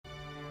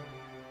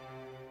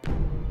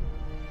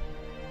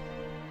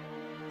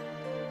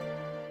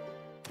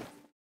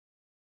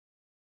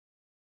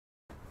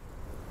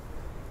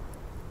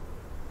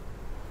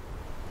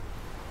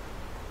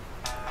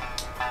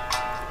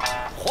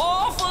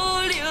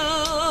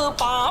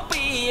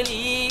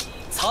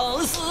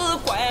生死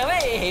怪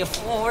为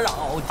富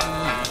饶的，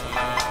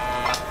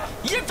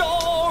一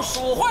朝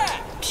舒缓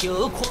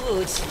平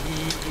困期，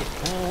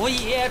午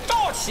夜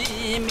朝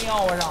气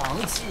渺然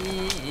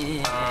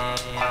起。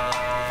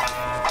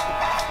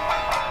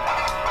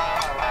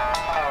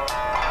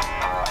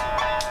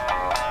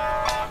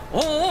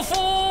无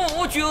父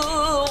无君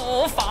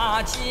无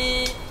法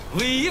纪，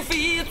为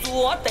非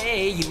作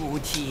歹有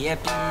天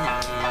比。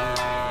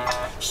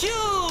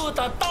修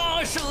得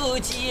大圣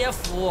皆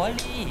福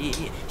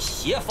利，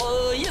邪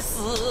风一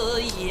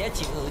丝也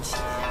惊奇。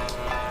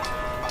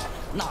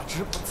哪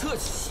知不测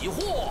其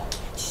祸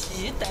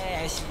其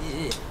旦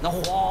夕，那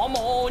黄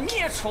毛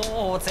年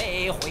初再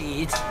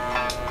回击。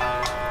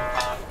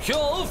平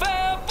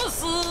凡不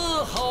是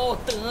好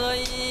得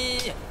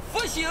意，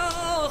复兴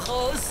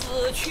后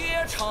世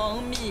却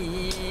成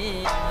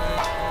谜。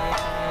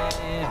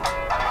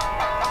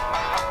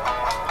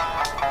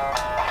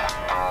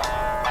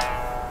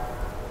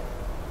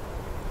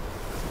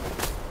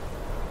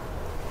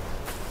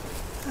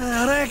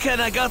I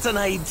reckon I got an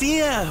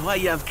idea why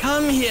you've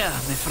come here,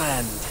 my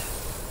friend.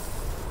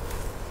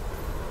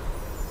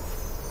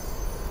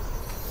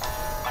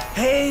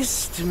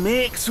 Haste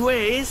makes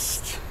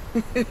waste.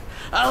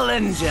 I'll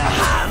lend you a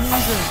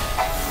hand.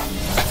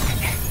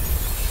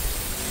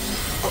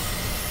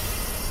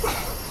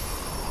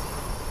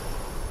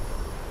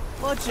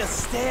 Watch your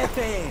step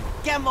in.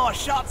 Get more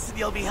shots and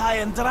you'll be high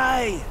and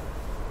dry.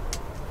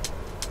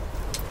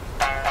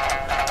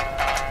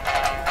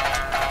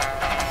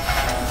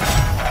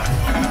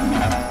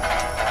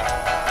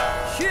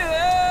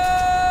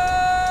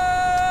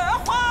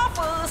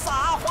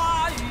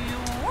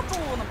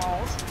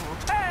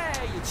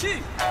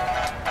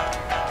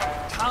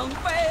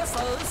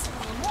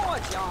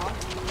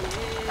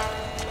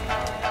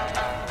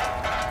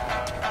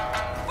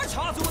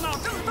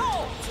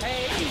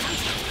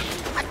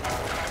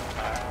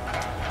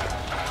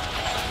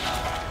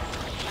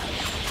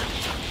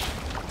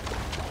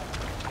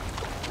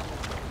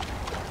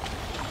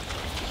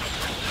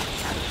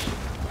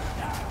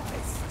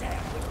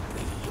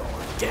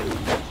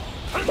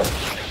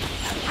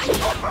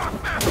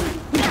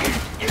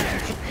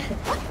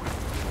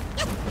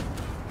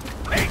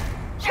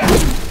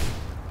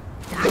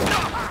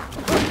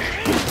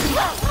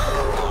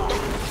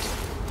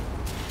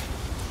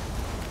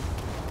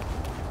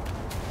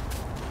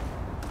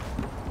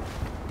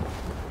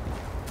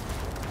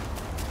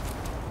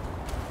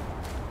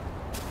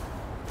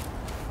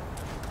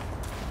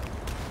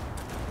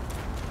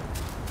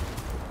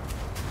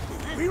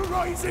 We'll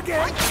rise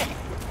again!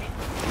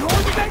 Your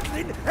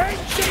meddling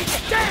ends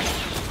in death!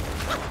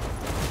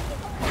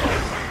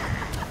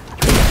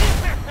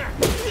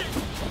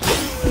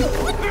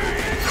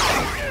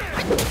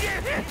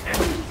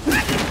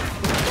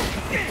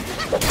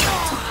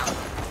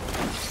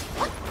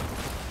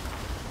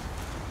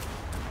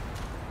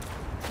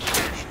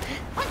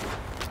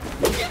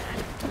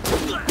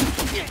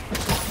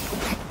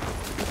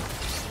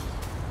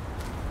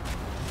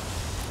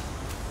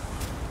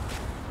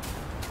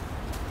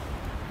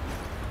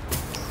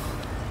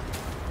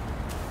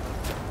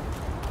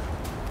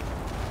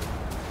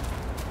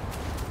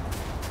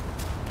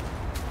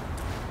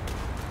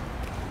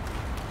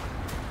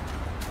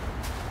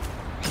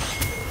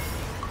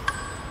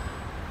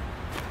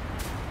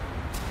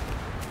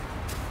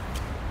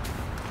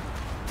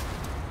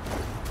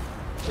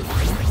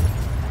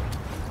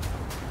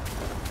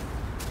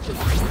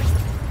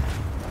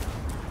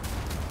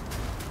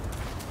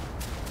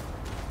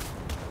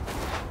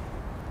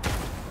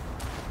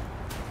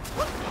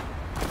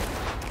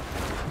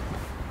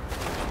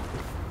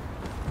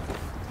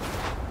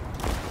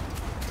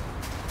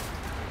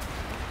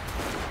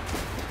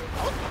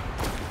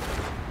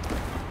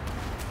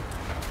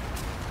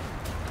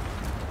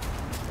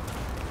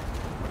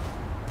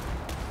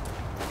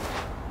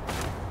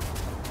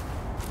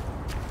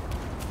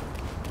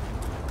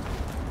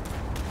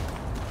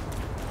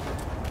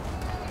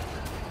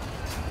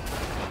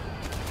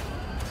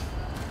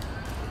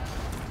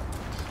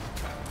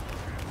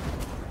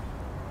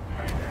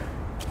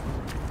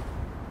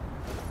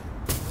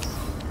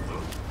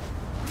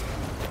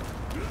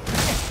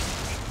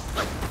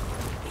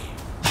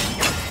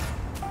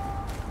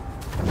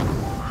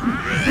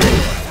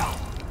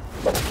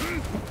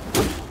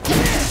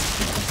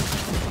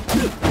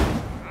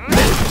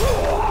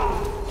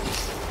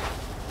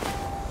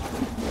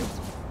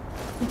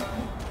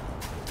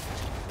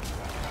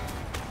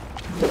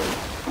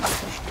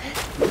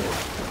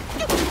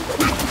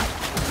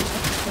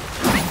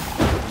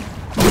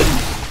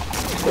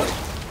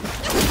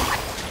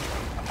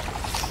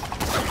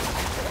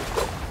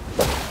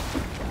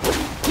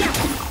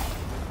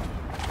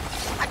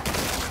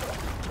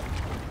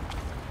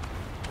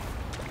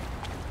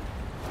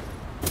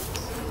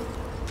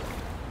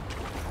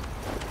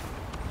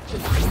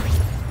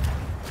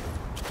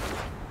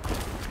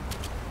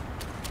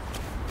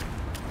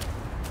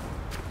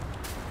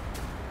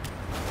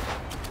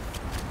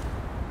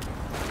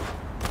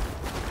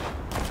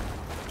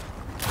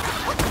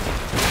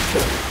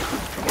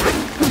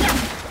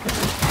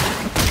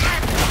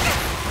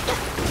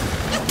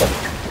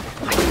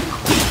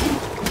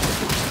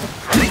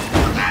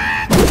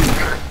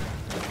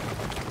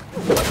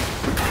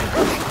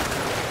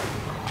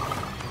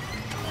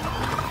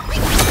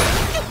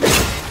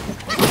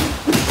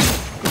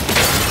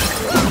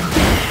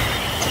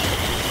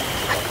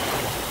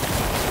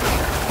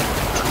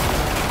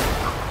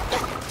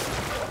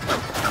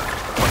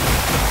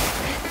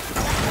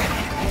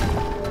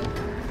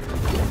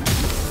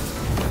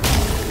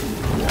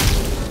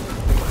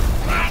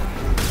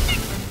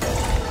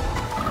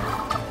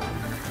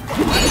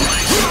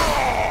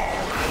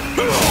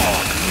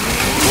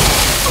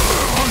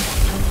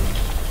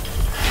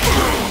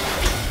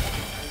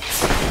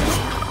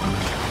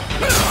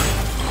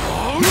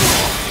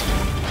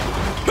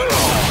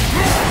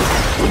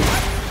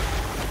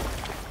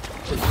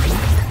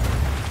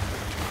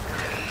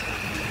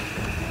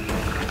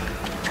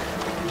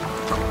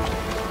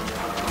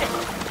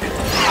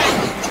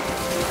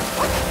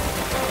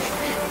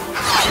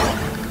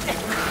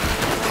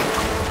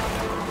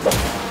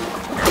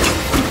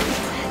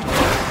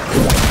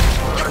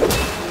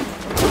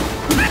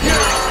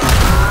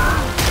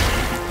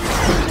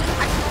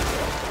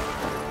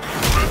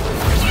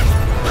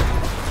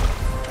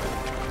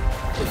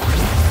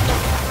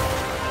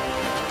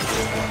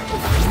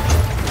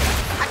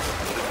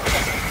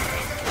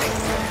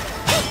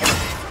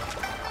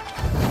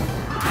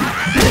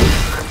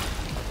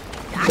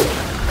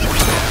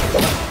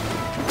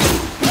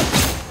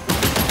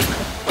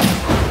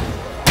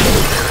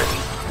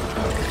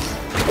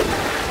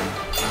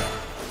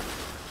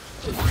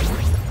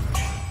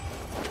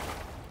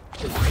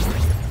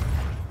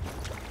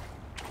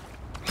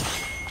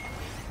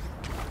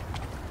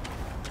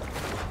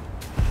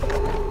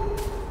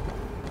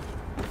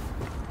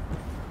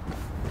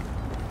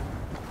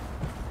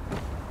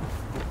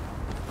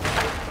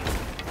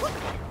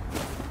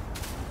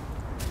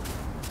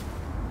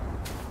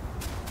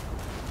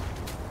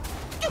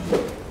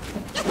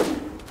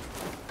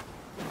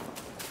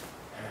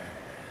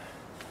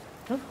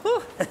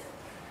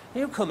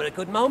 You come at a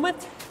good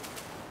moment.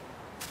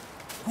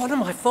 One of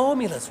my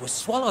formulas was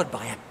swallowed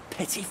by a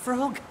petty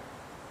frog.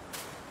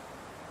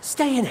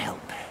 Stay and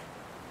help.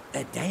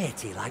 A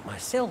deity like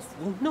myself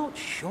will not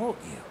short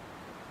you.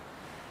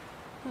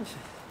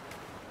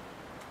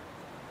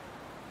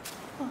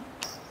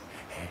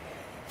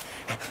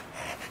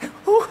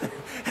 Oh,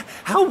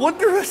 how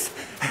wondrous!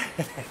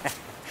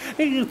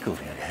 You come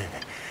here.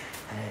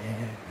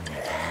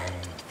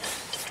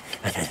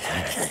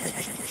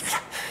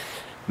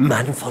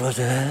 Man follows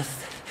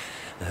earth,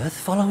 earth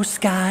follows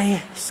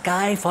sky,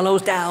 sky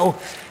follows Tao,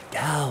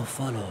 Tao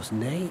follows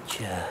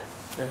nature.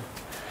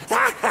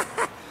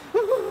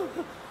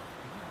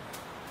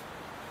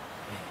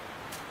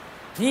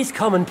 These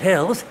common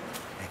pills,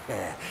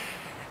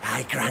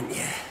 I grant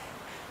you.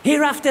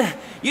 Hereafter,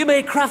 you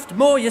may craft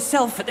more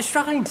yourself at the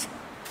shrines.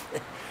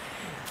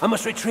 I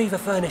must retrieve a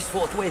furnace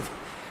forthwith.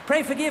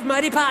 Pray forgive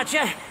my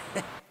departure.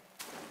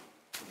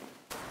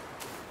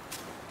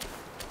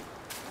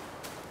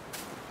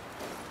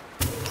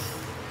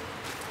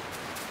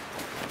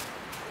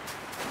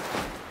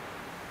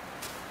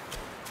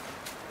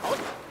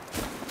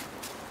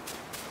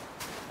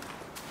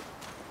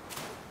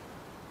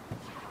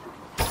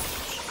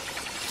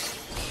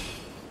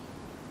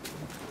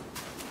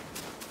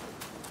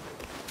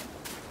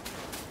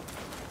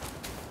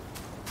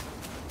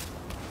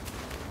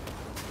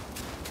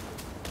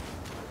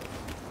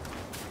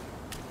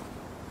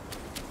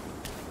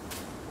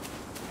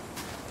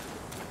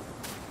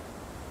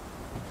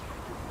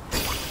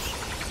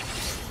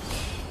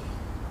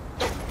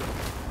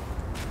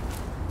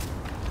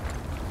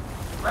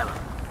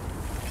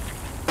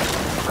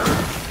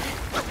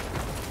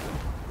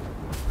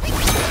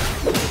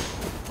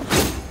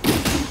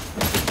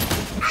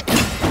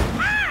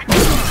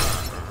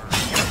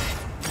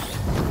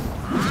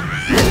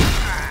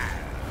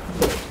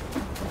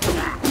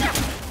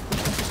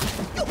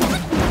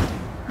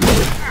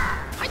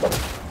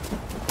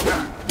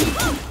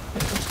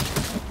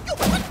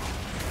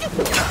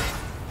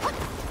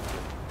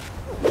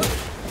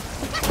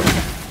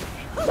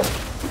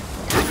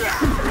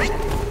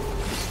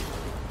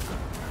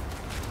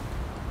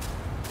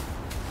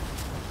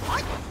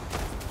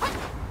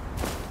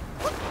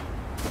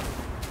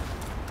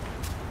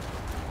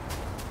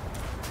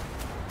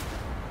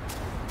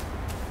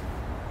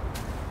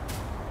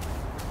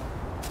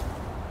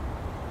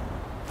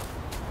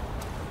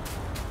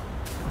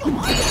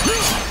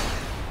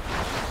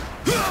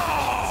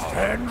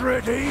 Stand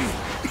ready.